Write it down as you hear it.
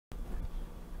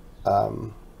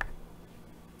Um,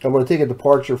 I'm going to take a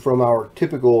departure from our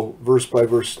typical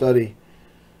verse-by-verse study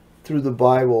through the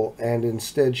Bible and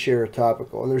instead share a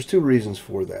topical. And there's two reasons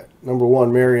for that. Number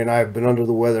one, Mary and I have been under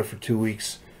the weather for 2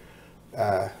 weeks.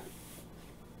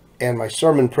 And my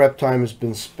sermon prep time has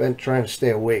been spent trying to stay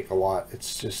awake a lot.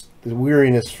 It's just the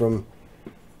weariness from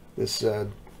this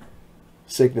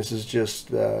sickness is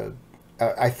just...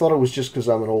 I thought it was just because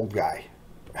I'm an old guy.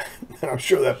 And I'm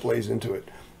sure that plays into it.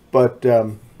 But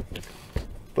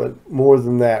more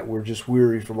than that, we're just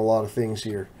weary from a lot of things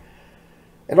here.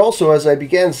 And also, as I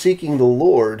began seeking the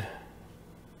Lord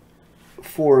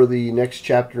for the next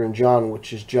chapter in John,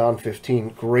 which is John 15,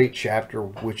 great chapter,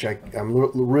 which I'm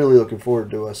really looking forward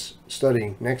to us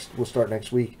studying. We'll start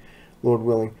next week, Lord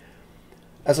willing.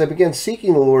 As I began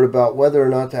seeking the Lord about whether or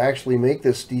not to actually make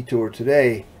this detour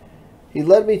today, He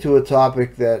led me to a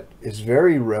topic that is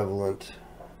very relevant,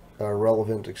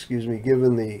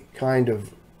 given the kind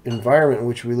of environment in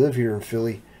which we live here in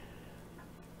Philly,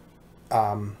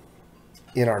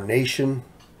 in our nation,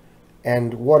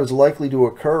 and what is likely to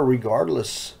occur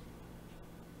regardless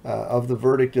of the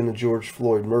verdict in the George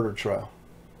Floyd murder trial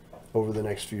over the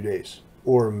next few days,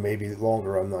 or maybe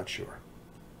longer, I'm not sure.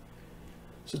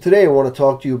 So today I want to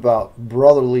talk to you about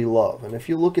brotherly love. And if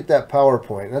you look at that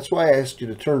PowerPoint, that's why I asked you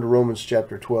to turn to Romans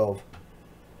chapter 12.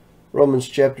 Romans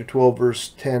chapter 12 verse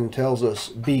 10 tells us,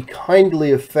 "Be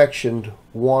kindly affectioned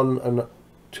one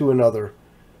to another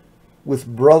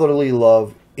with brotherly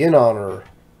love, in honor,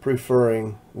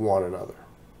 preferring one another."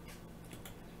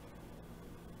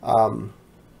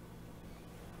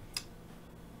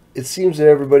 It seems that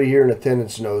everybody here in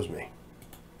attendance knows me.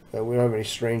 We don't have any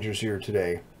strangers here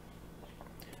today.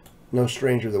 No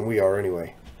stranger than we are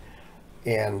anyway.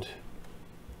 And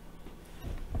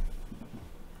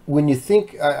when you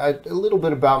think a little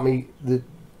bit about me,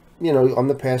 I'm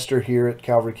the pastor here at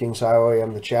Calvary Kings Highway.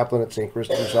 I'm the chaplain at St.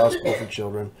 Christopher's Hospital for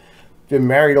Children. Been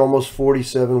married almost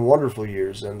 47 wonderful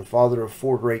years, and the father of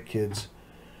 4 great kids.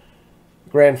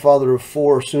 Grandfather of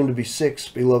 4, soon to be 6,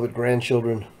 beloved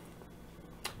grandchildren.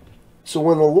 So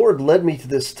when the Lord led me to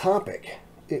this topic,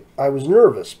 I was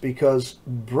nervous because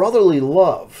brotherly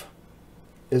love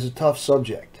is a tough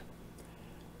subject.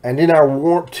 And in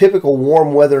our typical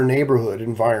warm weather neighborhood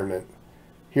environment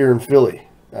here in Philly,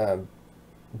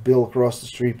 Bill across the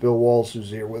street, Bill Walls,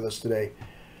 who's here with us today,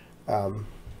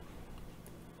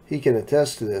 he can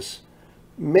attest to this.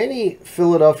 Many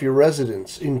Philadelphia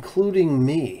residents, including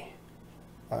me,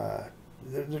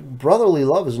 brotherly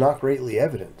love is not greatly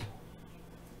evident.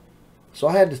 So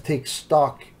I had to take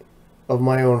stock of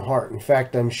my own heart. In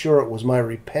fact, I'm sure it was my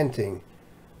repenting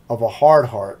of a hard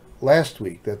heart last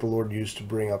week that the Lord used to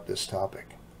bring up this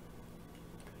topic.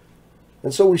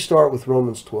 And so we start with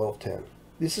Romans 12:10.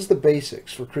 This is the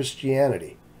basics for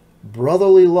Christianity.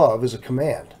 Brotherly love is a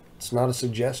command. It's not a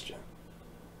suggestion.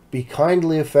 Be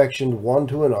kindly affectioned one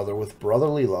to another with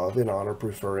brotherly love, in honor,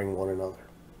 preferring one another.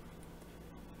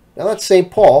 Now that's St.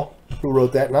 Paul who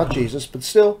wrote that, not Jesus, but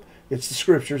still, it's the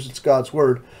scriptures, it's God's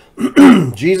word.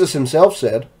 Jesus himself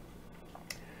said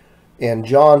in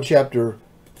John chapter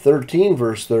 13,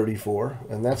 verse 34,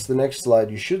 and that's the next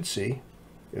slide you should see,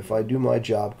 if I do my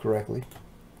job correctly.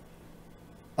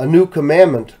 "A new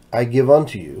commandment I give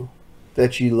unto you,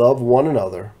 that ye love one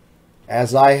another,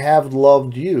 as I have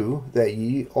loved you, that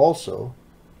ye also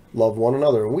love one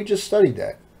another." And we just studied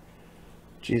that.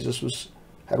 Jesus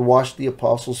had washed the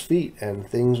apostles' feet, and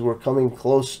things were coming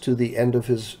close to the end of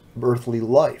his earthly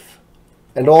life.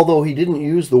 And although he didn't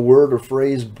use the word or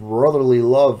phrase brotherly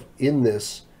love in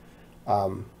this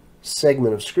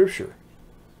segment of Scripture,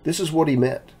 this is what he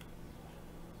meant.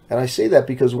 And I say that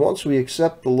because once we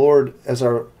accept the Lord as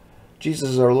Jesus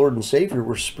as our Lord and Savior,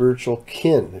 we're spiritual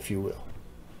kin, if you will.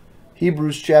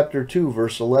 Hebrews chapter 2,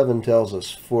 verse 11 tells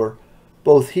us, "For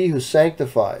both he who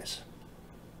sanctifies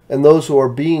and those who are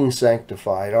being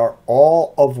sanctified are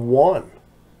all of one,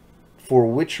 for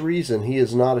which reason he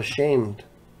is not ashamed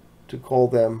to call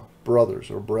them brothers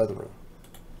or brethren."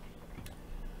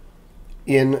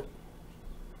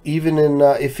 Even in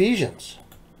Ephesians,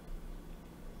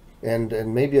 and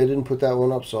maybe I didn't put that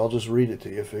one up, so I'll just read it to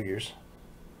you, figures.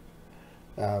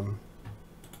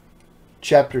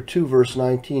 Chapter 2, verse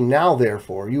 19, "Now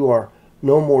therefore you are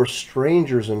no more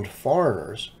strangers and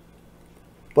foreigners,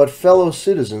 but fellow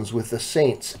citizens with the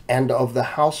saints and of the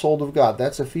household of God."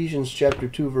 That's Ephesians chapter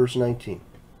 2, verse 19.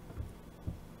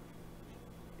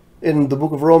 In the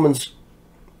book of Romans,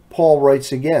 Paul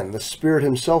writes again, "The Spirit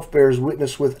himself bears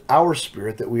witness with our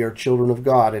spirit that we are children of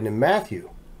God." And in Matthew,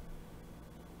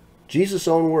 Jesus'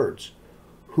 own words,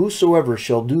 "Whosoever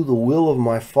shall do the will of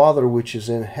my Father which is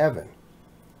in heaven,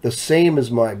 the same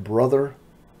is my brother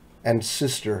and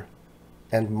sister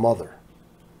and mother.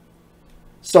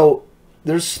 So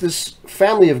there's this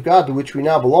family of God to which we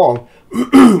now belong,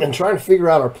 and trying to figure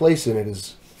out our place in it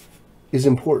is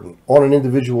important on an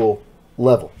individual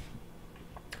level.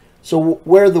 So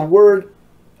where the word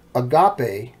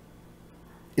agape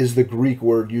is the Greek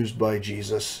word used by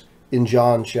Jesus in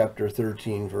John chapter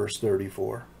 13, verse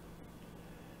 34,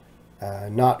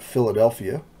 not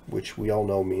Philadelphia, which we all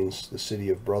know means the city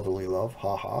of brotherly love,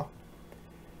 haha.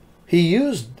 He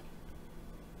used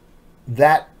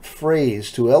that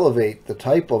phrase to elevate the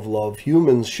type of love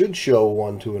humans should show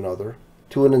one to another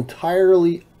to an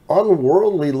entirely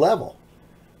unworldly level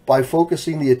by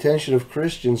focusing the attention of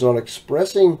Christians on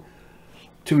expressing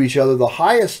to each other the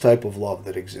highest type of love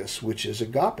that exists, which is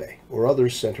agape, or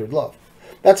others-centered love.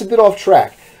 That's a bit off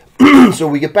track. So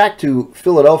we get back to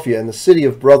Philadelphia and the city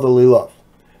of brotherly love,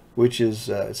 which is,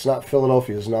 it's not,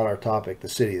 Philadelphia is not our topic, the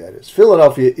city that is.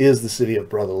 Philadelphia is the city of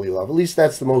brotherly love. At least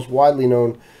that's the most widely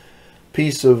known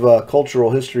piece of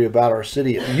cultural history about our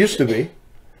city. It used to be.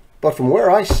 But from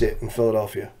where I sit in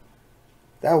Philadelphia,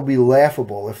 that would be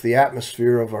laughable if the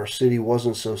atmosphere of our city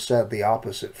wasn't so sadly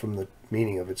opposite from the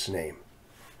meaning of its name.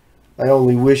 I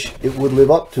only wish it would live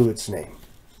up to its name.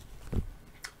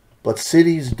 But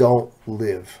cities don't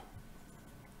live.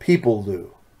 People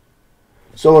do.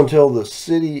 So until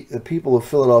the people of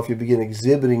Philadelphia begin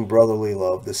exhibiting brotherly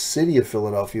love, the city of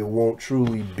Philadelphia won't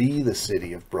truly be the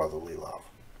city of brotherly love.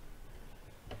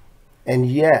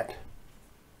 And yet,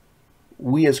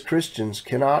 we as Christians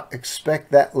cannot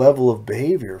expect that level of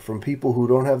behavior from people who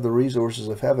don't have the resources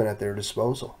of heaven at their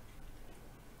disposal.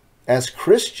 As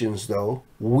Christians, though,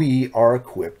 we are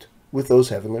equipped with those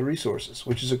heavenly resources,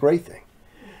 which is a great thing.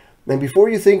 And before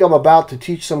you think I'm about to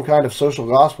teach some kind of social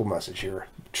gospel message here,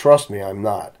 trust me, I'm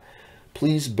not.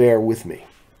 Please bear with me.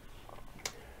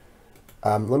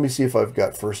 Let me see if I've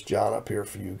got 1 John up here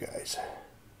for you guys.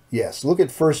 Yes, look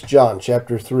at 1 John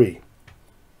chapter 3,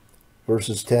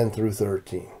 verses 10 through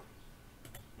 13.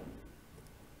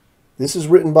 This is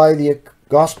written by the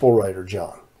gospel writer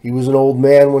John. He was an old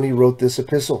man when he wrote this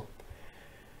epistle.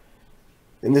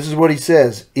 And this is what he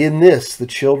says: "In this the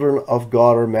children of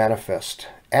God are manifest,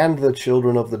 and the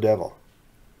children of the devil.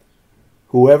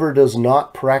 Whoever does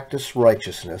not practice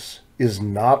righteousness is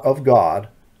not of God,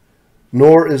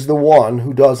 nor is the one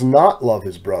who does not love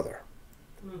his brother.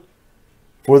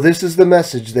 For this is the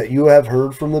message that you have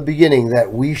heard from the beginning,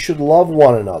 that we should love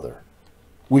one another.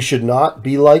 We should not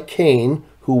be like Cain,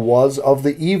 who was of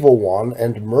the evil one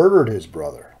and murdered his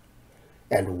brother.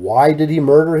 And why did he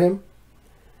murder him?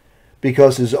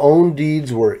 Because his own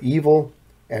deeds were evil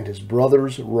and his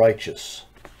brother's righteous.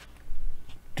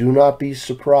 Do not be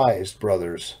surprised,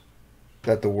 brothers,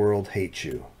 that the world hates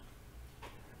you."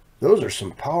 Those are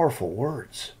some powerful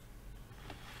words.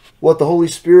 What the Holy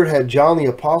Spirit had John the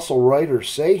Apostle writer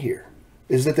say here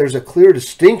is that there's a clear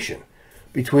distinction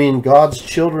between God's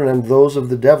children and those of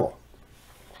the devil.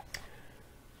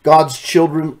 God's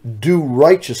children do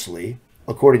righteously,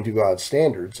 according to God's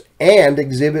standards, and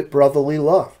exhibit brotherly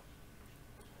love.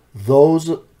 Those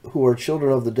who are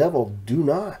children of the devil do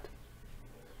not.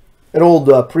 An old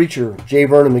preacher, J.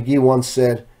 Vernon McGee, once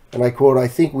said, and I quote, "I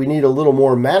think we need a little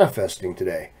more manifesting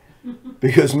today,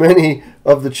 because many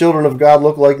of the children of God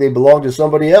look like they belong to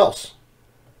somebody else."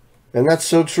 And that's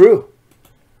so true.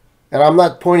 And I'm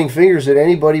not pointing fingers at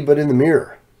anybody but in the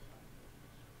mirror.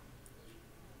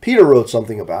 Peter wrote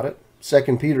something about it.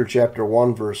 2 Peter chapter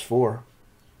 1, verse 4.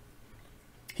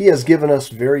 "He has given us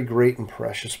very great and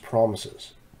precious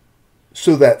promises,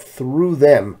 so that through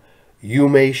them you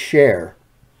may share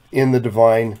in the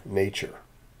divine nature."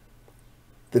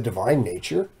 The divine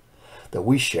nature? That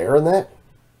we share in that?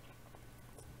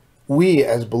 We,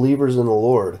 as believers in the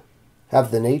Lord,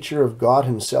 have the nature of God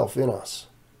himself in us.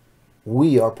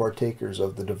 We are partakers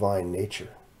of the divine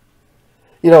nature.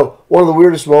 You know, one of the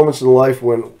weirdest moments in life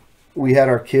when we had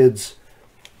our kids,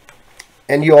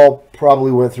 and you all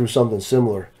probably went through something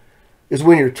similar, is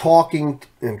when you're talking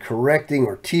and correcting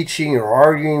or teaching or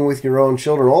arguing with your own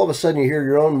children, all of a sudden you hear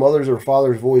your own mother's or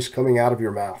father's voice coming out of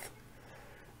your mouth.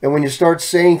 And when you start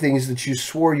saying things that you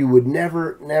swore you would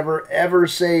never, never, ever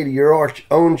say to your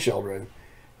own children,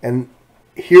 and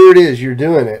here it is, you're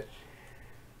doing it.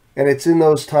 And it's in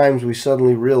those times we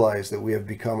suddenly realize that we have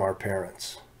become our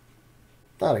parents.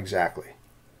 Not exactly,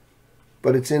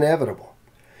 but it's inevitable.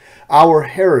 Our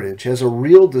heritage has a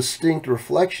real distinct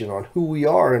reflection on who we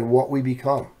are and what we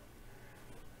become.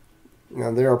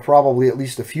 Now, there are probably at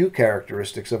least a few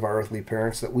characteristics of our earthly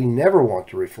parents that we never want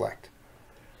to reflect.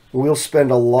 We'll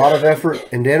spend a lot of effort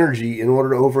and energy in order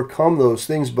to overcome those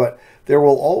things, but there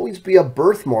will always be a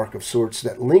birthmark of sorts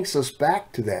that links us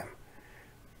back to them.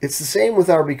 It's the same with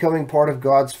our becoming part of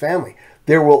God's family.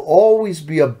 There will always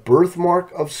be a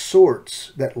birthmark of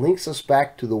sorts that links us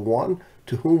back to the one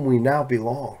to whom we now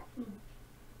belong.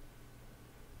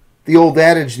 The old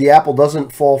adage, the apple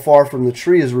doesn't fall far from the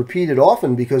tree, is repeated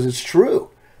often because it's true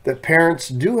that parents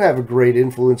do have a great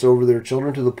influence over their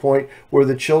children to the point where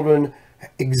the children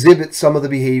exhibit some of the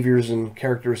behaviors and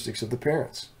characteristics of the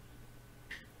parents.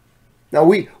 Now,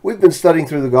 we've been studying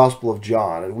through the Gospel of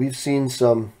John, and we've seen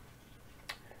some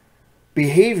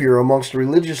behavior amongst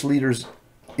religious leaders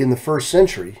in the first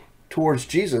century towards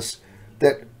Jesus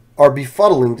that are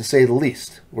befuddling, to say the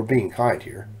least. We're being kind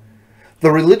here.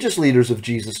 The religious leaders of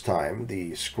Jesus' time,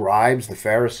 the scribes, the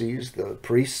Pharisees, the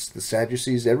priests, the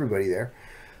Sadducees, everybody there,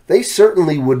 they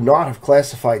certainly would not have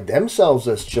classified themselves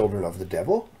as children of the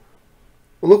devil.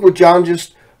 Well, look what John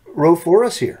just wrote for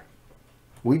us here.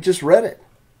 We just read it.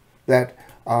 That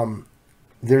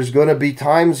there's going to be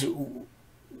times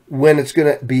when it's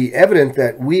going to be evident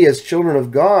that we as children of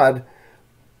God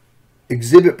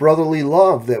exhibit brotherly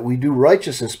love, that we do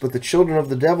righteousness, but the children of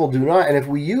the devil do not. And if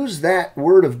we use that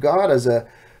word of God as a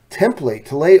template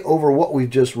to lay over what we've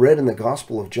just read in the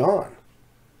Gospel of John,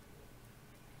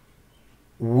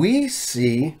 we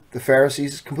see the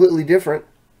Pharisees completely different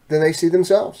than they see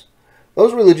themselves.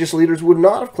 Those religious leaders would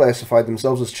not have classified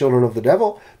themselves as children of the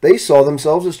devil. They saw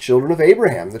themselves as children of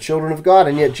Abraham, the children of God.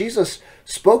 And yet Jesus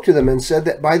spoke to them and said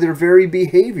that by their very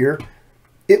behavior,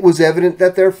 it was evident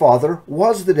that their father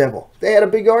was the devil. They had a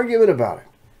big argument about it.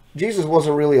 Jesus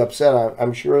wasn't really upset.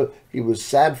 I'm sure he was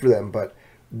sad for them, but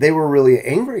they were really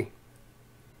angry.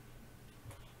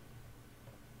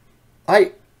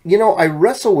 I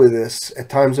wrestle with this at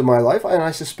times in my life, and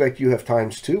I suspect you have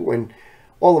times too, when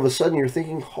all of a sudden you're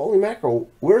thinking, holy mackerel,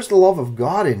 where's the love of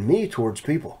God in me towards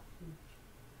people?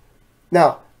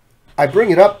 Now, I bring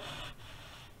it up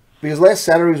because last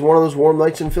Saturday was one of those warm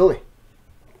nights in Philly.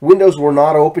 Windows were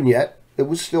not open yet. It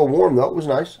was still warm, though. It was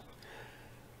nice.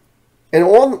 And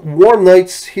on warm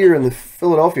nights here in the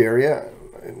Philadelphia area,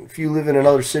 if you live in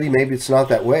another city, maybe it's not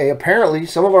that way. Apparently,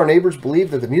 some of our neighbors believe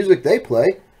that the music they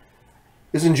play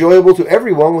is enjoyable to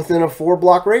everyone within a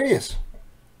 4-block radius.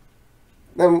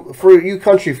 Now, for you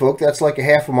country folk, that's like a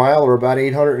half a mile or about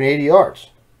 880 yards.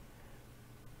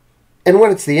 And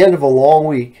when it's the end of a long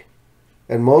week,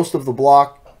 and most of the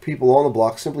people on the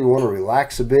block simply want to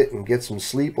relax a bit and get some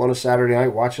sleep on a Saturday night,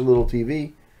 watch a little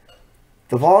TV,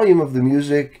 the volume of the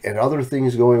music and other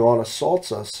things going on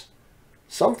assaults us,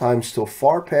 sometimes till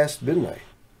far past midnight.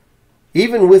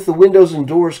 Even with the windows and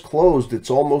doors closed,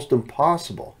 it's almost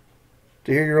impossible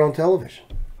to hear your own television,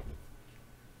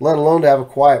 let alone to have a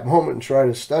quiet moment and try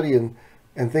to study and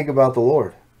think about the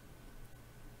Lord.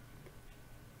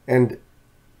 And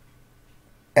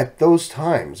at those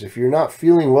times, if you're not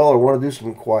feeling well or want to do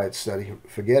some quiet study,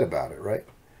 forget about it, right?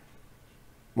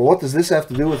 Well, what does this have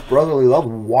to do with brotherly love?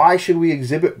 Why should we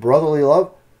exhibit brotherly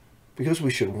love? Because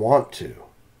we should want to.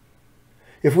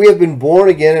 If we have been born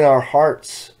again in our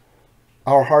hearts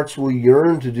will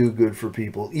yearn to do good for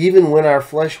people, even when our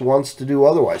flesh wants to do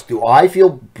otherwise. Do I feel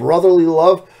brotherly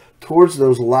love towards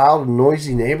those loud,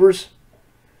 noisy neighbors?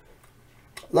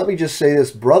 Let me just say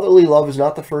this. Brotherly love is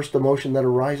not the first emotion that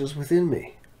arises within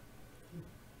me.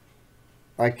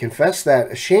 I confess that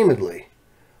ashamedly.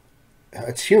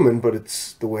 It's human, but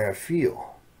it's the way I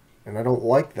feel. And I don't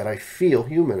like that I feel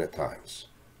human at times.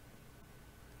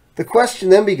 The question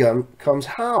then becomes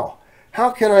how?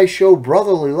 How can I show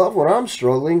brotherly love when I'm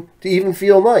struggling to even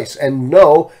feel nice? And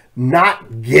no,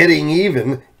 not getting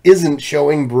even isn't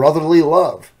showing brotherly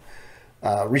love.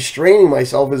 Restraining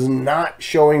myself is not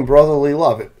showing brotherly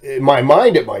love. In my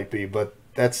mind it might be, but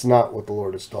that's not what the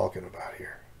Lord is talking about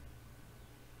here.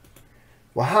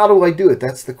 Well, how do I do it?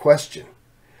 That's the question.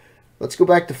 Let's go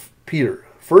back to Peter.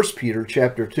 1 Peter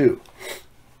chapter 2.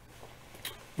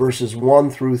 Verses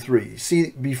 1 through 3.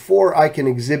 See, before I can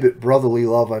exhibit brotherly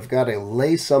love, I've got to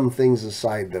lay some things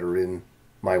aside that are in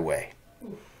my way.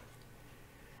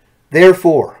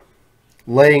 Therefore,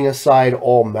 laying aside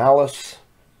all malice,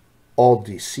 all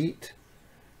deceit,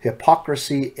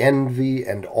 hypocrisy, envy,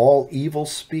 and all evil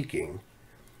speaking,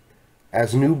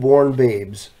 as newborn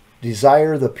babes,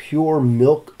 desire the pure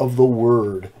milk of the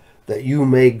word, that you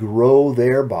may grow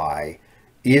thereby,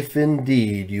 if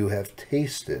indeed you have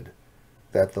tasted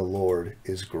that the Lord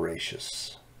is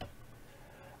gracious.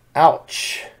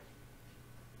 Ouch.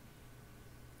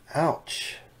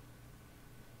 Ouch.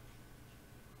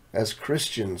 As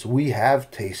Christians, we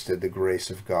have tasted the grace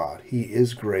of God. He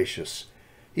is gracious.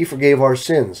 He forgave our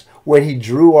sins. When he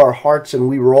drew our hearts and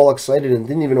we were all excited and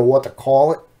didn't even know what to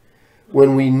call it,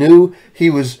 when we knew he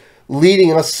was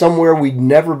leading us somewhere we'd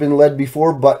never been led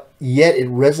before, but yet it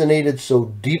resonated so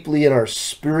deeply in our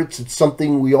spirits, it's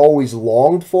something we always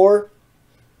longed for.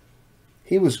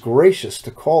 He was gracious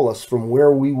to call us from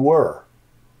where we were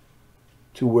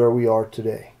to where we are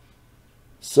today.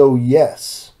 So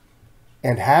yes,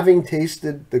 and having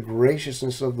tasted the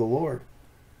graciousness of the Lord,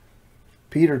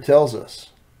 Peter tells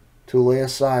us to lay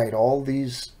aside all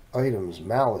these items,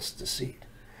 malice, deceit.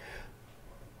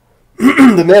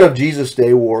 The men of Jesus'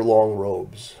 day wore long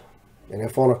robes. And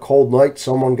if on a cold night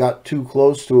someone got too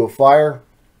close to a fire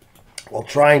while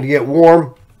trying to get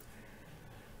warm,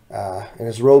 and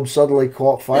his robe suddenly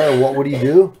caught fire, what would he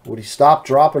do? Would he stop,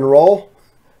 drop, and roll?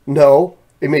 No.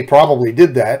 He may probably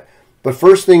did that. But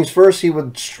first things first, he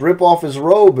would strip off his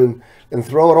robe and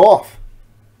throw it off.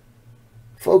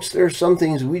 Folks, there are some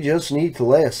things we just need to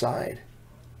lay aside.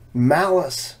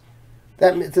 Malice.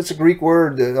 That's a Greek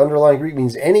word. The underlying Greek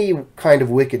means any kind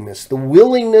of wickedness. The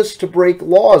willingness to break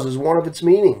laws is one of its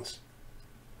meanings.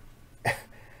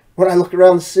 When I look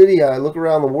around the city, I look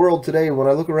around the world today, when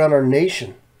I look around our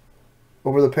nation,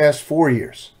 over the past 4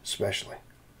 years especially,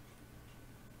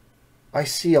 I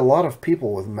see a lot of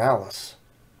people with malice.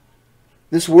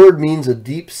 This word means a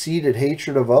deep-seated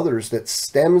hatred of others that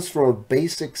stems from a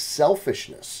basic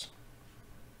selfishness.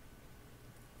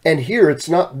 And here it's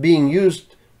not being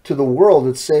used to the world.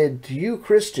 It's said to you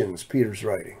Christians, Peter's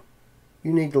writing,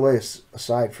 you need to lay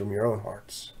aside from your own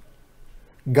hearts.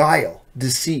 Guile,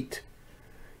 deceit,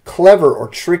 clever or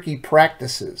tricky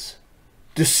practices,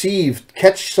 deceived,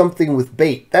 catch something with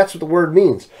bait. That's what the word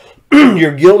means.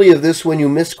 You're guilty of this when you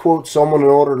misquote someone in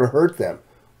order to hurt them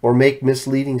or make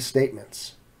misleading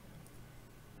statements.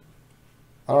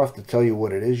 I don't have to tell you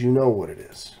what it is. You know what it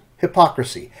is.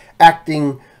 Hypocrisy,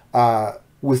 acting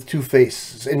with two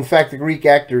faces. In fact, the Greek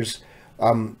actors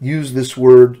use this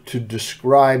word to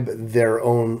describe their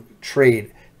own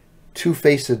trade,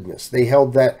 two-facedness. They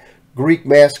held that Greek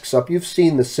masks up. You've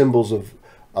seen the symbols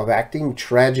of acting,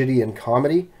 tragedy and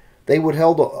comedy. They would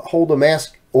hold a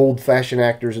mask, old-fashioned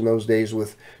actors in those days,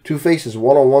 with two faces,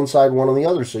 one on one side, one on the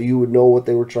other, so you would know what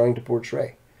they were trying to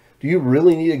portray. Do you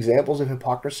really need examples of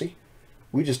hypocrisy?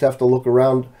 We just have to look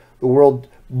around the world,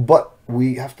 but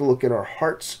we have to look in our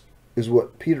hearts, is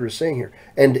what Peter is saying here.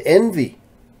 And envy,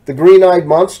 the green-eyed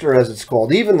monster as it's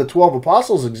called. Even the 12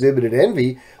 apostles exhibited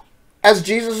envy. As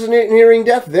Jesus is nearing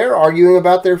death, they're arguing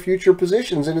about their future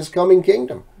positions in his coming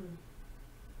kingdom.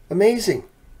 Amazing.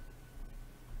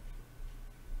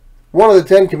 One of the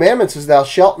 10 Commandments is thou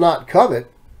shalt not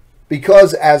covet,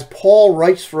 because as Paul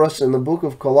writes for us in the book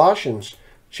of Colossians,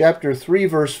 chapter 3,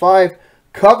 verse 5,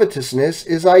 covetousness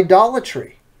is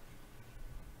idolatry.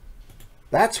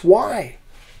 That's why.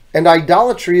 And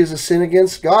idolatry is a sin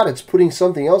against God. It's putting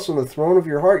something else on the throne of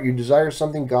your heart. You desire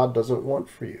something God doesn't want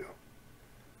for you.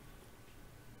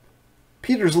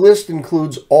 Peter's list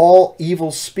includes all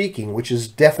evil speaking, which is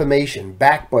defamation,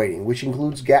 backbiting, which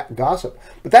includes gossip.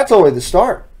 But that's only the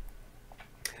start.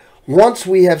 Once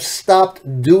we have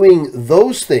stopped doing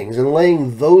those things and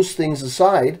laying those things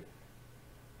aside,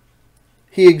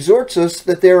 he exhorts us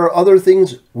that there are other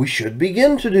things we should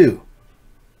begin to do.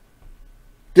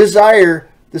 Desire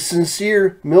the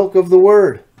sincere milk of the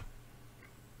word,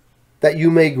 that you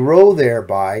may grow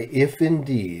thereby, if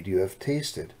indeed you have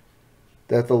tasted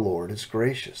that the Lord is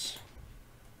gracious.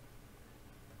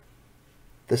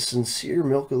 The sincere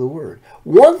milk of the word.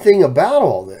 One thing about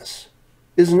all this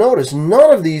is, notice,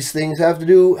 none of these things have to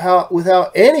do with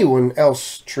how anyone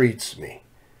else treats me.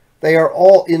 They are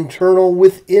all internal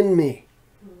within me.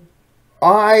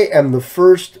 I am the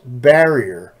first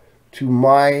barrier to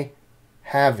my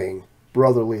having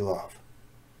brotherly love.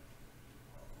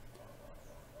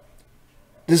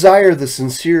 Desire the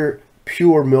sincere,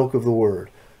 pure milk of the word.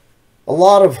 A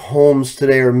lot of homes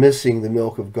today are missing the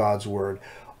milk of God's word.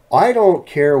 I don't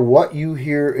care what you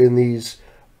hear in these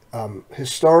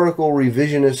historical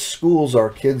revisionist schools our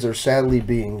kids are sadly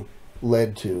being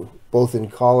led to, both in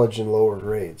college and lower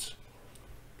grades,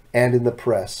 and in the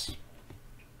press.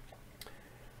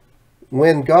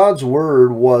 When God's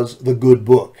word was the good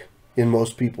book in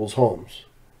most people's homes,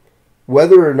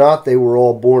 whether or not they were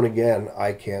all born again,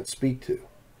 I can't speak to.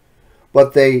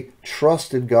 But they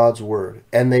trusted God's word,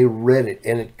 and they read it,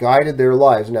 and it guided their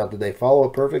lives. Now, did they follow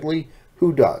it perfectly?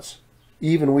 Who does?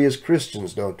 Even we as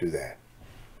Christians don't do that.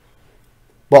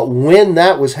 But when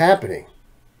that was happening,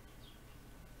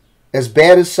 as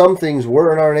bad as some things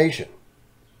were in our nation,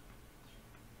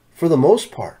 for the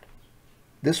most part,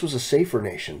 this was a safer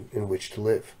nation in which to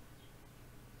live.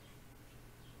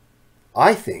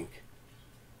 I think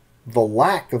the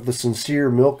lack of the sincere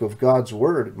milk of God's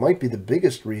word might be the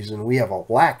biggest reason we have a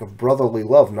lack of brotherly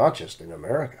love, not just in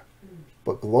America,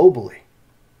 but globally.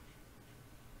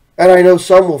 And I know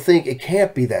some will think it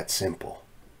can't be that simple.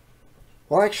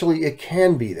 Well, actually, it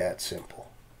can be that simple.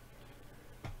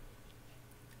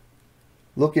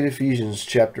 Look at Ephesians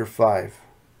chapter 5,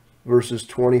 verses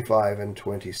 25 and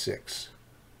 26.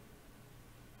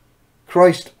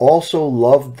 Christ also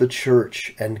loved the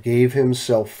church and gave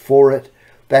himself for it,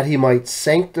 that he might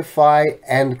sanctify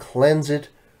and cleanse it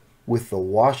with the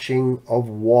washing of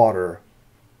water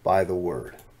by the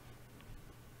word.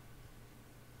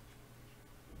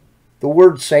 The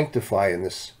word sanctify in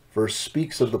this verse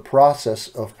speaks of the process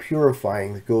of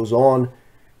purifying that goes on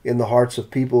in the hearts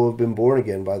of people who have been born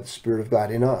again by the Spirit of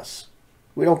God in us.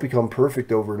 We don't become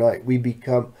perfect overnight.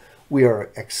 We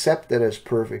are accepted as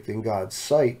perfect in God's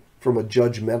sight. From a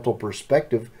judgmental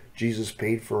perspective, Jesus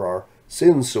paid for our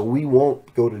sins, so we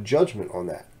won't go to judgment on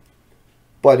that.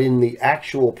 But in the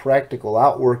actual practical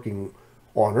outworking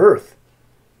on earth,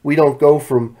 we don't go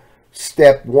from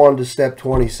step 1 to step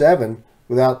 27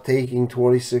 without taking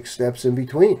 26 steps in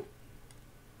between.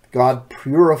 God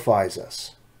purifies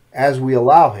us as we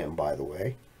allow him, by the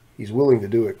way. He's willing to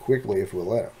do it quickly if we'll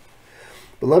let him.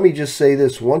 But let me just say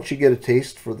this. Once you get a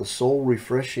taste for the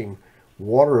soul-refreshing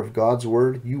water of God's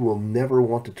word, you will never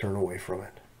want to turn away from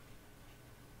it.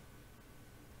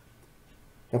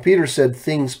 Now, Peter said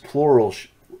things plural,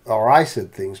 or I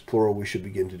said things plural we should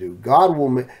begin to do. God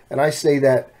will, and I say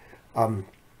that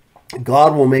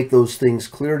God will make those things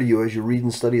clear to you as you read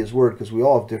and study his word, because we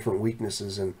all have different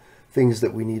weaknesses and things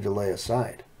that we need to lay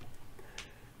aside.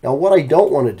 Now, what I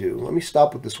don't want to do, let me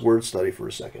stop with this word study for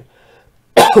a second.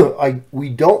 We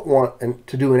don't want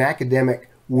to do an academic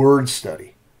word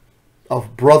study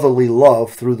of brotherly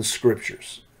love through the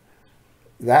scriptures.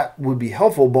 That would be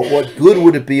helpful, but what good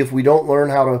would it be if we don't learn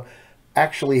how to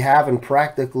actually have and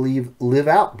practically live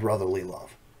out brotherly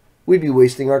love? We'd be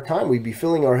wasting our time. We'd be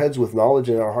filling our heads with knowledge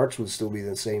and our hearts would still be in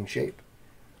the same shape.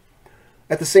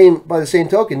 By the same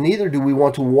token, neither do we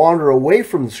want to wander away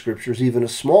from the scriptures even a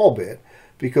small bit,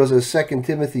 because as 2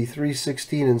 Timothy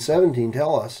 3:16 and 17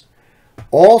 tell us,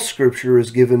 all scripture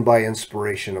is given by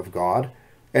inspiration of God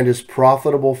and is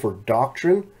profitable for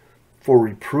doctrine, for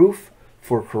reproof,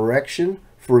 for correction,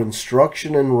 for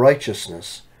instruction in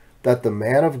righteousness, that the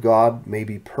man of God may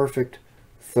be perfect,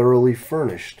 thoroughly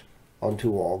furnished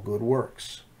unto all good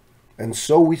works. And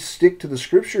so we stick to the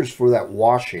scriptures for that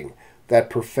washing, that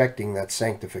perfecting, that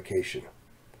sanctification.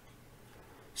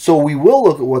 So we will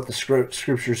look at what the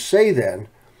scriptures say then,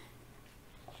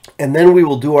 and then we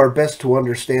will do our best to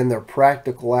understand their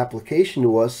practical application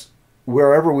to us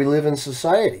wherever we live in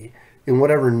society, in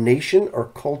whatever nation or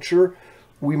culture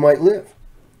we might live.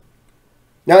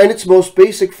 Now, in its most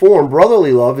basic form,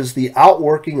 brotherly love is the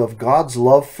outworking of God's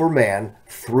love for man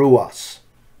through us.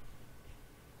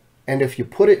 And if you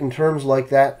put it in terms like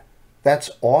that,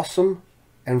 that's awesome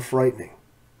and frightening.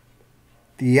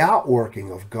 The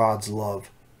outworking of God's love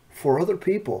for other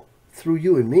people through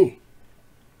you and me.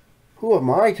 Who am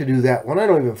I to do that when I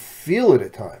don't even feel it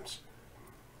at times?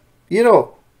 You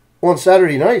know, on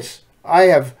Saturday nights, I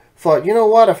have thought, you know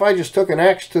what, if I just took an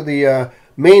axe to the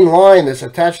main line that's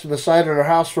attached to the side of their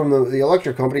house from the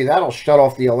electric company, that'll shut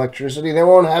off the electricity. They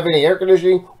won't have any air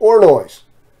conditioning or noise.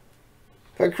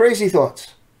 I've had crazy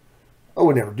thoughts. I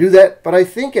would never do that, but I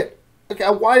think it. Okay,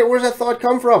 where's that thought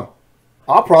come from?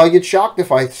 I'll probably get shocked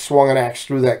if I swung an axe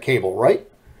through that cable, right?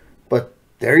 But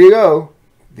there you go.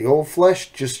 The old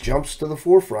flesh just jumps to the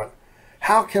forefront.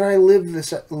 How can I live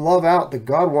this love out that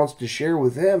God wants to share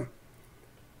with them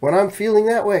when I'm feeling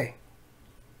that way?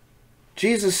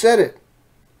 Jesus said it.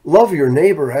 Love your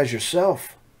neighbor as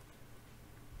yourself.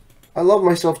 I love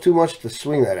myself too much to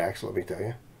swing that axe, let me tell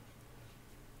you.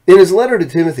 In his letter to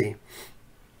Timothy,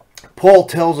 Paul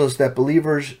tells us that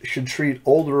believers should treat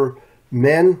older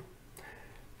men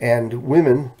and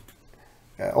women,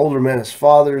 older men as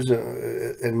fathers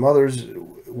and mothers,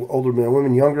 older men and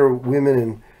women, younger women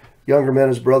and younger men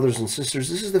as brothers and sisters.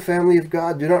 This is the family of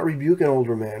God. Do not rebuke an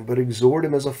older man, but exhort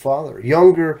him as a father.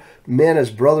 Younger men as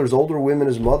brothers, older women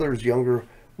as mothers, younger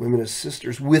women as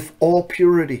sisters, with all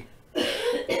purity.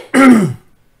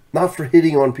 Not for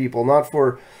hitting on people, not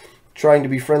for trying to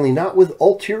be friendly, not with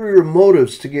ulterior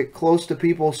motives to get close to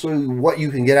people so what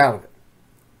you can get out of it.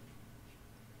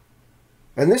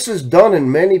 And this is done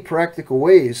in many practical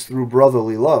ways through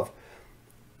brotherly love.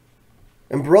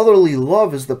 And brotherly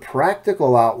love is the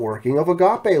practical outworking of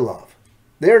agape love.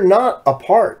 They're not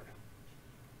apart.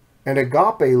 And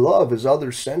agape love is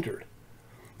others-centered.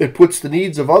 It puts the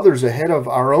needs of others ahead of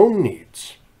our own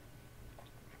needs.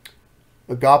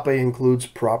 Agape includes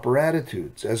proper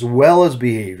attitudes as well as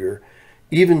behavior,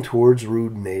 even towards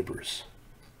rude neighbors.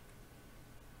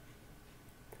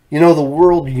 You know, the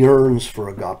world yearns for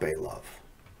agape love.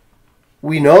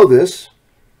 We know this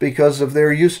because of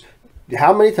their use.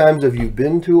 How many times have you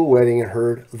been to a wedding and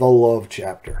heard the love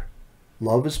chapter?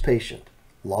 Love is patient.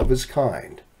 Love is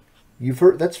kind. You've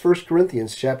heard, that's 1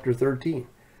 Corinthians chapter 13.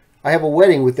 I have a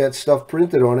wedding with that stuff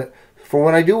printed on it for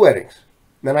when I do weddings.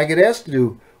 Then I get asked to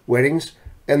do weddings,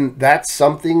 and that's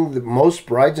something that most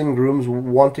brides and grooms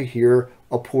want to hear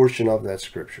a portion of that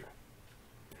scripture.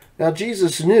 Now,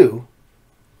 Jesus knew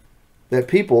that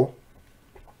people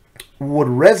would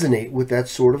resonate with that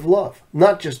sort of love.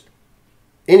 Not just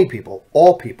any people,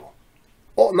 all people.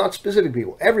 All, not specific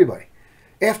people, everybody.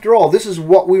 After all, this is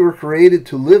what we were created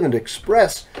to live and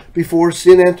express before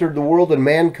sin entered the world and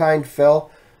mankind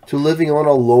fell to living on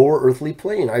a lower earthly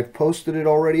plane. I've posted it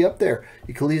already up there.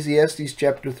 Ecclesiastes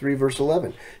chapter 3, verse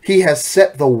 11. He has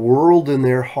set the world in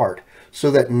their heart so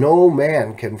that no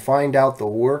man can find out the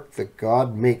work that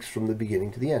God makes from the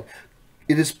beginning to the end.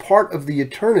 It is part of the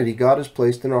eternity God has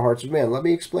placed in our hearts of man. Let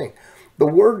me explain. The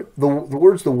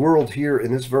words the world here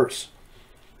in this verse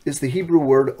is the Hebrew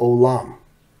word olam.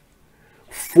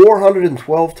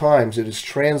 412 times it is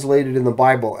translated in the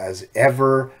Bible as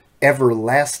ever,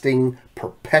 everlasting,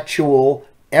 perpetual,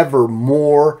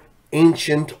 evermore,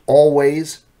 ancient,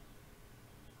 always.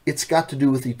 It's got to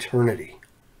do with eternity.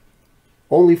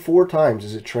 Only 4 times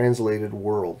is it translated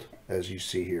world, as you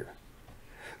see here.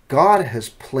 God has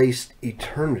placed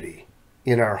eternity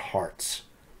in our hearts.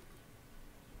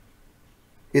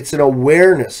 It's an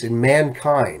awareness in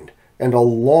mankind and a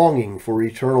longing for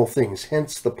eternal things,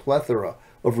 hence the plethora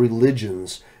of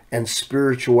religions and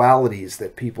spiritualities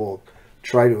that people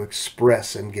try to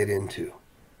express and get into.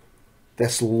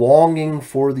 This longing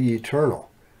for the eternal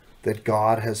that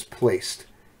God has placed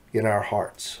in our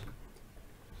hearts.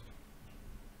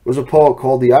 There was a poet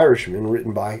called The Irishman,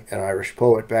 written by an Irish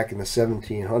poet back in the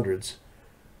 1700s.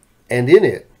 And in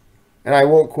it, and I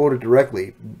won't quote it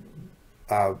directly,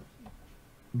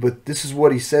 but this is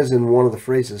what he says in one of the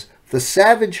phrases: "The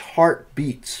savage heart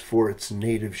beats for its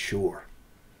native shore."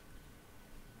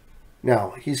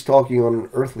 Now, he's talking on an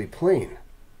earthly plane.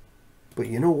 But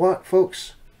you know what,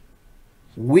 folks?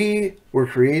 We were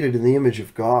created in the image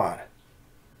of God.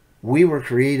 We were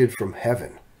created from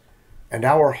heaven. And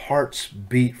our hearts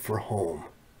beat for home.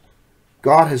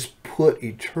 God has put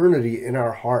eternity in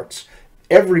our hearts.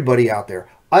 Everybody out there,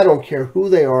 I don't care who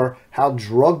they are, how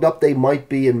drugged up they might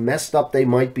be and messed up they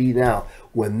might be now,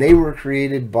 when they were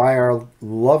created by our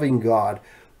loving God,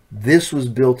 this was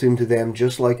built into them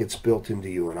just like it's built into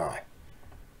you and I.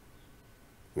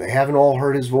 They haven't all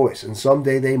heard his voice, and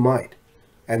someday they might.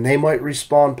 And they might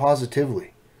respond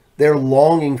positively. They're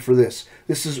longing for this.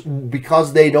 This is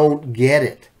because they don't get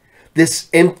it. This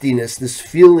emptiness, this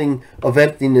feeling of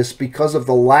emptiness because of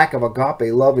the lack of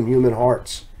agape love in human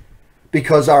hearts.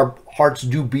 Because our hearts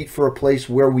do beat for a place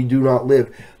where we do not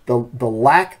live. The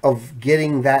lack of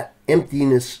getting that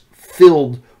emptiness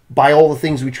filled by all the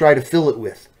things we try to fill it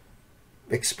with.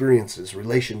 Experiences,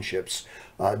 relationships,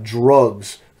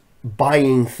 drugs,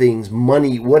 buying things,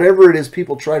 money, whatever it is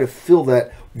people try to fill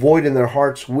that void in their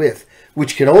hearts with,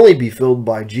 which can only be filled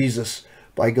by Jesus,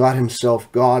 by God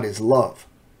himself. God is love.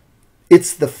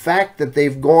 It's the fact that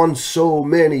they've gone so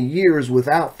many years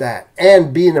without that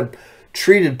and being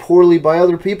treated poorly by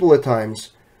other people at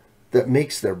times that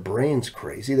makes their brains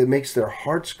crazy, that makes their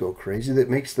hearts go crazy, that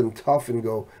makes them tough and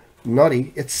go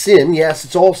nutty. It's sin. Yes,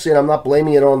 it's all sin. I'm not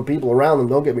blaming it on the people around them.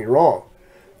 Don't get me wrong.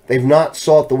 They've not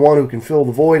sought the one who can fill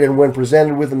the void, and when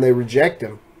presented with him, they reject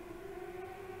him.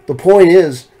 The point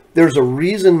is, there's a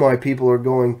reason why people are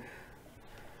going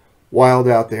wild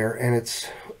out there, and it's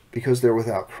because they're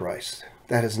without Christ.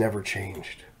 That has never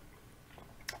changed.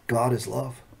 God is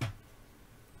love.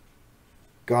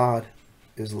 God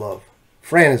is love.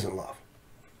 Fran isn't love.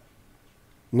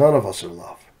 None of us are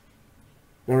love.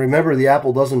 Now remember, the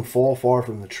apple doesn't fall far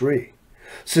from the tree.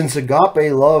 Since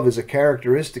agape love is a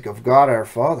characteristic of God our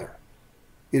Father,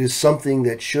 it is something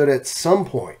that should at some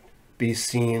point be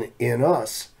seen in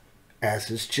us as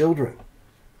his children.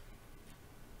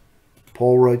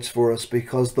 Paul writes for us,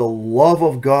 because the love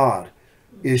of God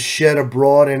is shed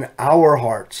abroad in our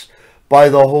hearts by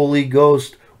the Holy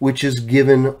Ghost, which is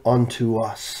given unto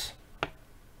us. I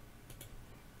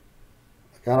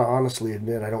gotta honestly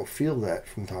admit, I don't feel that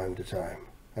from time to time.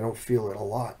 I don't feel it a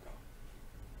lot.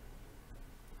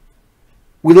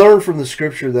 We learn from the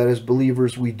scripture that as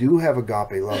believers, we do have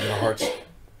agape love in our hearts.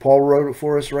 Paul wrote it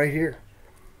for us right here.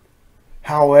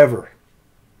 However,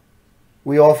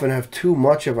 we often have too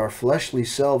much of our fleshly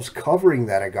selves covering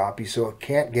that agape, so it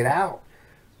can't get out.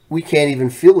 We can't even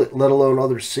feel it, let alone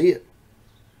others see it.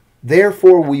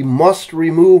 Therefore, we must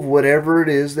remove whatever it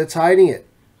is that's hiding it.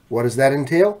 What does that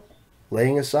entail?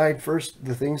 Laying aside first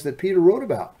the things that Peter wrote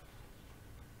about.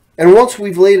 And once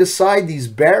we've laid aside these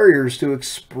barriers to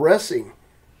expressing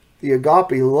the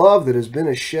agape love that has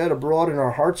been shed abroad in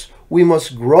our hearts, we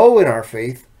must grow in our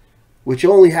faith, which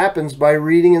only happens by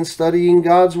reading and studying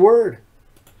God's Word.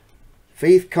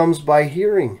 Faith comes by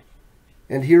hearing,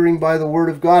 and hearing by the Word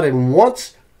of God. And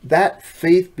once that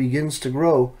faith begins to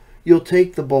grow, you'll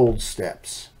take the bold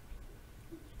steps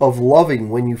of loving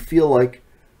when you feel like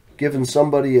giving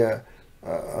somebody a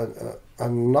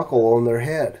knuckle on their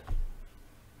head.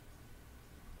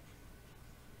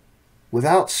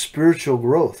 Without spiritual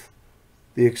growth,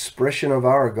 the expression of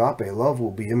our agape love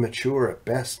will be immature at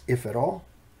best, if at all.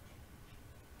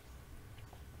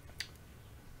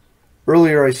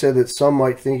 Earlier I said that some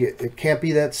might think it can't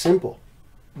be that simple,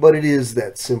 but it is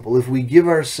that simple. If we give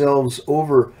ourselves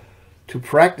over to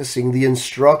practicing the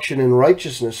instruction in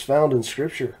righteousness found in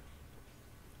Scripture,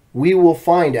 we will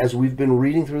find, as we've been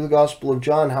reading through the Gospel of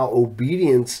John, how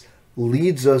obedience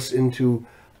leads us into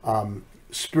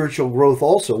spiritual growth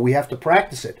also. We have to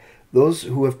practice it. Those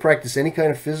who have practiced any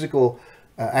kind of physical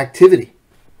activity,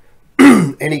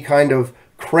 any kind of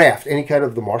craft, any kind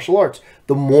of the martial arts,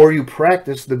 the more you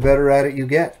practice, the better at it you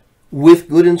get, with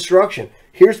good instruction.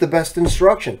 Here's the best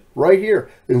instruction right here.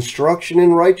 Instruction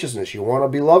in righteousness. You want to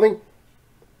be loving?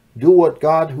 Do what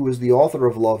God, who is the author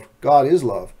of love, God is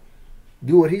love,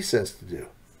 do what he says to do.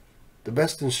 The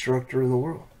best instructor in the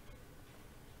world.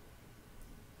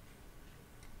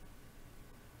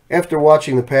 After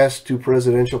watching the past two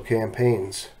presidential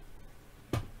campaigns,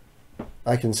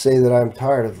 I can say that I'm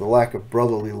tired of the lack of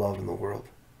brotherly love in the world.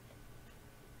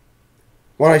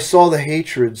 When I saw the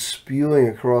hatred spewing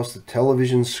across the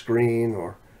television screen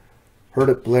or heard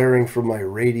it blaring from my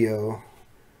radio,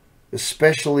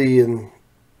 especially in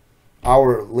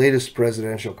our latest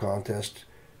presidential contest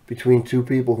between two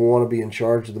people who want to be in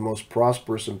charge of the most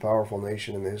prosperous and powerful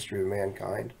nation in the history of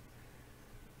mankind,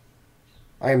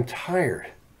 I am tired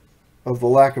of the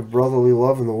lack of brotherly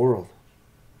love in the world.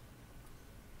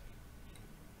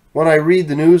 When I read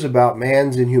the news about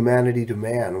man's inhumanity to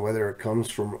man, whether it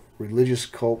comes from religious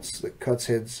cults that cuts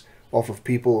heads off of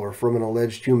people or from an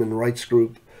alleged human rights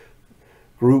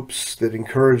groups that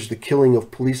encourage the killing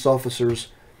of police officers,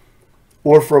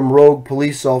 or from rogue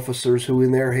police officers who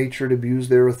in their hatred abuse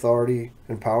their authority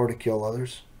and power to kill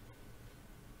others,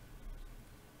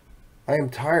 I am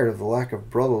tired of the lack of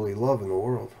brotherly love in the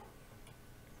world.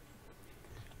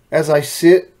 As I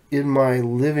sit in my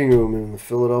living room in the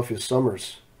Philadelphia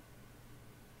summers,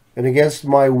 and against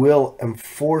my will am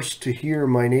forced to hear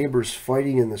my neighbors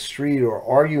fighting in the street or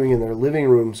arguing in their living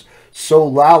rooms so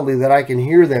loudly that I can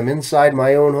hear them inside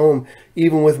my own home,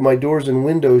 even with my doors and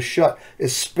windows shut,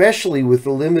 especially with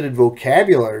the limited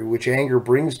vocabulary which anger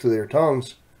brings to their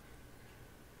tongues,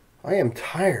 I am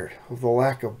tired of the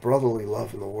lack of brotherly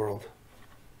love in the world.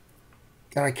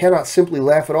 And I cannot simply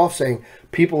laugh it off saying,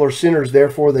 people are sinners,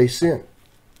 therefore they sin.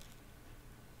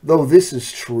 Though this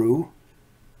is true,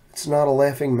 it's not a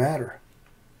laughing matter.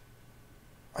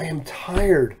 I am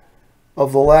tired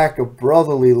of the lack of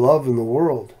brotherly love in the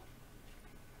world.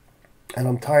 And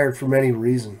I'm tired for many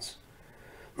reasons.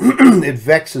 It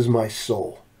vexes my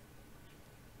soul.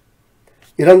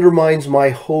 It undermines my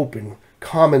hope in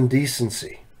common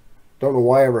decency. Don't know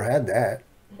why I ever had that.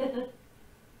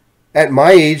 At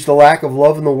my age, the lack of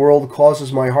love in the world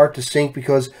causes my heart to sink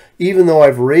because even though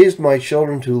I've raised my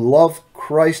children to love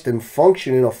Christ and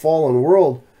function in a fallen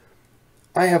world,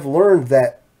 I have learned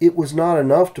that it was not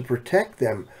enough to protect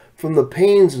them from the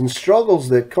pains and struggles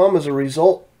that come as a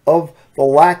result of the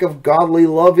lack of godly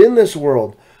love in this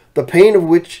world, the pain of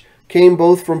which came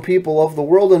both from people of the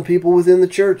world and people within the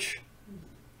church.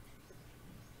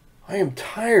 I am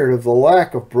tired of the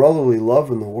lack of brotherly love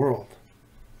in the world.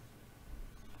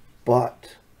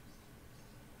 But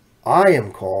I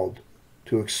am called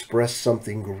to express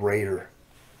something greater.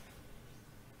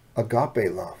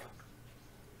 Agape love.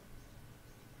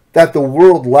 That the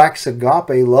world lacks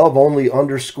agape love only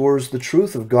underscores the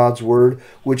truth of God's word,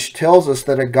 which tells us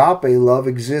that agape love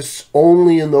exists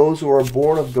only in those who are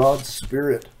born of God's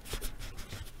Spirit.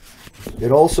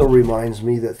 It also reminds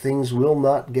me that things will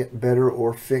not get better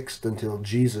or fixed until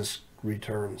Jesus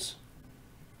returns.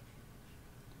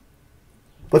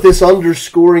 But this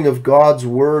underscoring of God's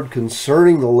word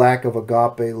concerning the lack of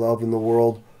agape love in the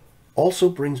world also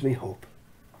brings me hope.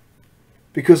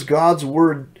 Because God's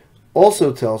word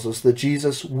also tells us that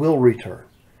Jesus will return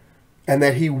and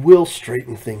that he will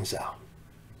straighten things out.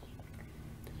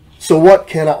 So what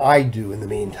can I do in the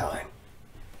meantime?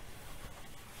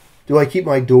 Do I keep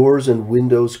my doors and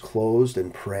windows closed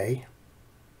and pray?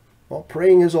 Well,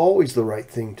 praying is always the right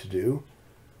thing to do,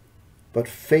 but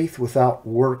faith without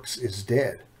works is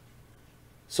dead.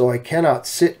 so I cannot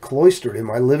sit cloistered in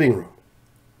my living room?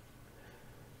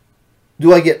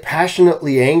 Do I get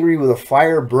passionately angry with a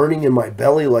fire burning in my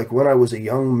belly like when I was a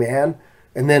young man,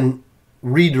 and then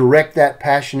redirect that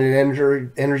passionate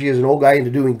energy as an old guy into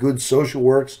doing good social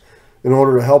works in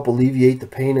order to help alleviate the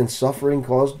pain and suffering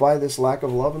caused by this lack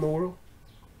of love in the world?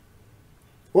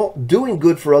 Well, doing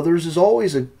good for others is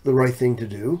always the right thing to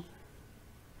do,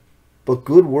 but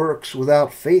good works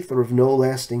without faith are of no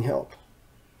lasting help.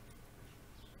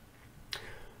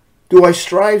 Do I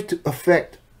strive to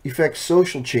effect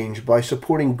social change by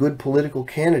supporting good political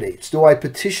candidates? Do I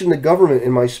petition the government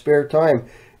in my spare time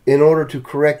in order to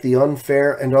correct the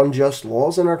unfair and unjust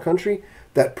laws in our country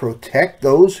that protect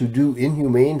those who do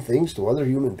inhumane things to other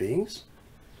human beings?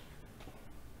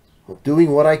 Well,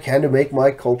 doing what I can to make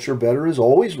my culture better is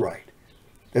always right,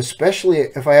 especially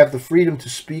if I have the freedom to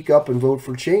speak up and vote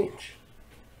for change.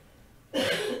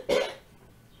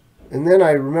 And then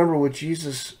I remember what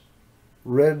Jesus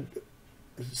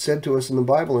said to us in the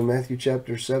Bible in Matthew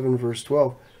chapter 7, verse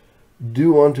 12.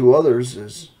 Do unto others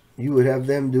as you would have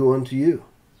them do unto you.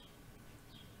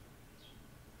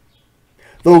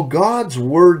 Though God's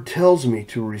word tells me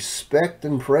to respect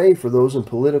and pray for those in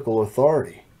political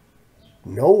authority,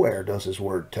 nowhere does his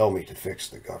word tell me to fix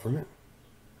the government.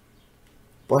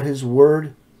 But his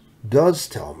word does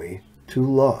tell me to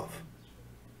love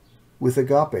with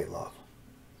agape love.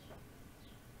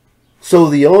 So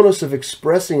the onus of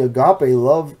expressing agape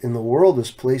love in the world is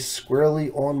placed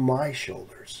squarely on my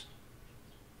shoulders,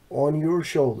 on your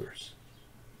shoulders.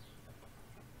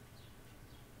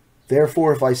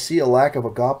 Therefore, if I see a lack of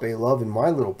agape love in my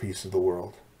little piece of the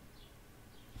world,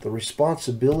 the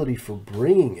responsibility for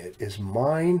bringing it is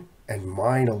mine and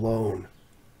mine alone.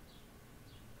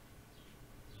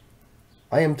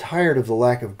 I am tired of the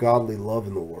lack of godly love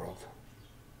in the world,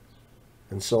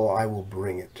 and so I will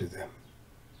bring it to them.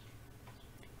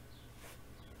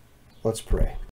 Let's pray.